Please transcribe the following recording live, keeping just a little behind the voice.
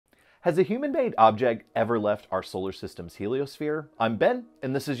Has a human-made object ever left our solar system's heliosphere? I'm Ben,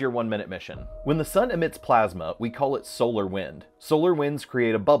 and this is your 1-minute mission. When the sun emits plasma, we call it solar wind. Solar winds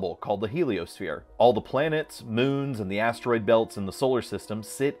create a bubble called the heliosphere. All the planets, moons, and the asteroid belts in the solar system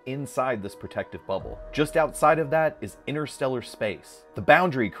sit inside this protective bubble. Just outside of that is interstellar space. The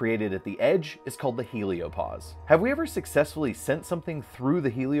boundary created at the edge is called the heliopause. Have we ever successfully sent something through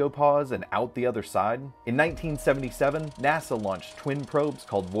the heliopause and out the other side? In 1977, NASA launched twin probes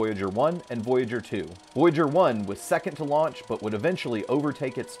called Voyager 1 and Voyager 2. Voyager 1 was second to launch but would eventually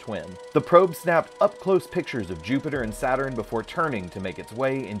overtake its twin. The probe snapped up-close pictures of Jupiter and Saturn before turning to make its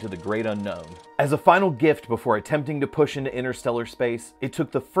way into the great unknown. As a final gift before attempting to push into interstellar space, it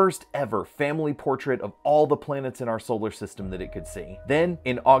took the first ever family portrait of all the planets in our solar system that it could see. Then,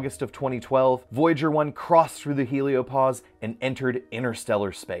 in August of 2012, Voyager 1 crossed through the heliopause and entered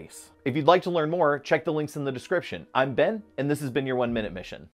interstellar space. If you'd like to learn more, check the links in the description. I'm Ben, and this has been your 1-minute mission.